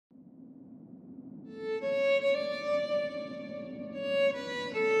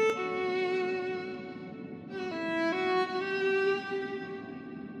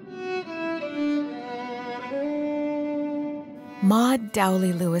Maud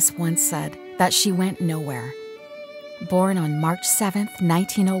Dowley Lewis once said that she went nowhere. Born on March 7th,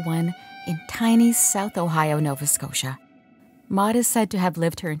 1901, in tiny South Ohio, Nova Scotia, Maud is said to have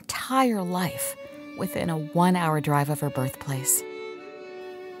lived her entire life within a 1-hour drive of her birthplace.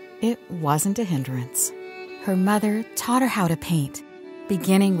 It wasn't a hindrance. Her mother taught her how to paint,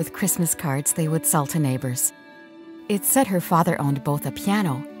 beginning with Christmas cards they would sell to neighbors. It's said her father owned both a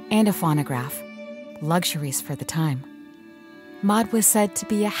piano and a phonograph, luxuries for the time. Maud was said to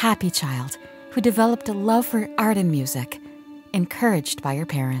be a happy child who developed a love for art and music, encouraged by her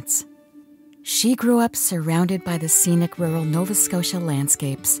parents. She grew up surrounded by the scenic rural Nova Scotia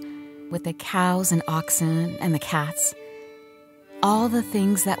landscapes, with the cows and oxen and the cats, all the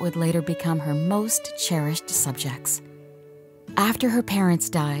things that would later become her most cherished subjects. After her parents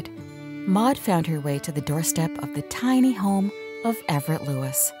died, Maud found her way to the doorstep of the tiny home of Everett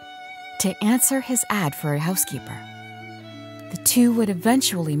Lewis to answer his ad for a housekeeper. The two would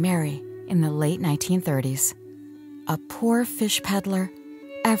eventually marry in the late 1930s. A poor fish peddler,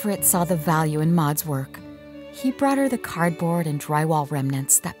 Everett saw the value in Maud's work. He brought her the cardboard and drywall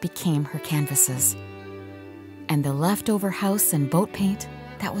remnants that became her canvases. And the leftover house and boat paint,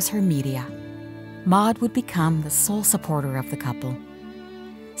 that was her media. Maud would become the sole supporter of the couple,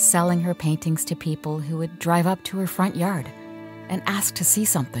 selling her paintings to people who would drive up to her front yard and ask to see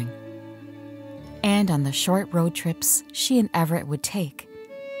something. And on the short road trips she and Everett would take,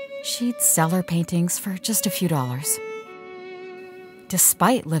 she'd sell her paintings for just a few dollars.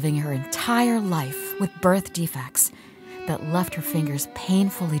 Despite living her entire life with birth defects that left her fingers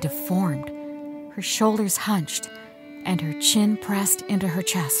painfully deformed, her shoulders hunched, and her chin pressed into her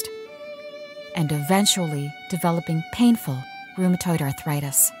chest, and eventually developing painful rheumatoid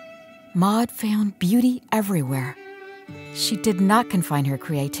arthritis, Maud found beauty everywhere. She did not confine her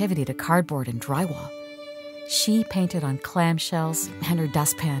creativity to cardboard and drywall. She painted on clamshells and her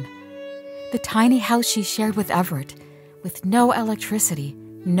dustpan. The tiny house she shared with Everett, with no electricity,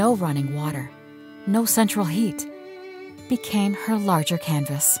 no running water, no central heat, became her larger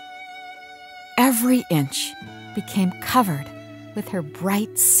canvas. Every inch became covered with her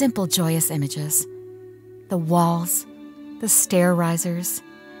bright, simple, joyous images. The walls, the stair risers,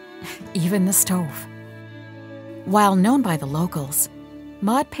 even the stove. While known by the locals,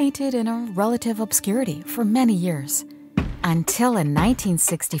 Maud painted in a relative obscurity for many years, until a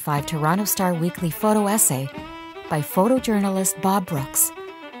 1965 Toronto Star Weekly photo essay by photojournalist Bob Brooks,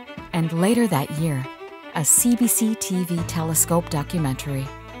 and later that year, a CBC TV Telescope documentary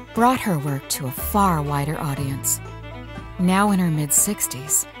brought her work to a far wider audience. Now in her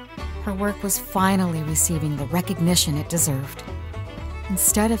mid-60s, her work was finally receiving the recognition it deserved.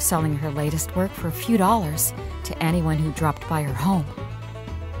 Instead of selling her latest work for a few dollars to anyone who dropped by her home,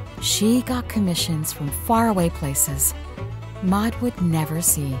 she got commissions from faraway places Maud would never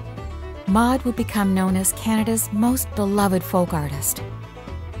see. Maud would become known as Canada's most beloved folk artist.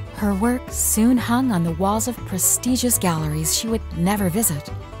 Her work soon hung on the walls of prestigious galleries she would never visit.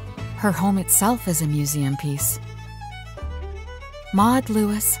 Her home itself is a museum piece. Maud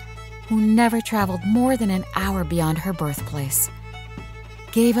Lewis, who never traveled more than an hour beyond her birthplace,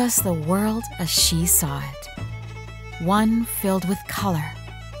 gave us the world as she saw it. One filled with color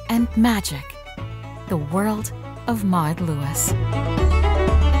and magic. The world of Maud Lewis.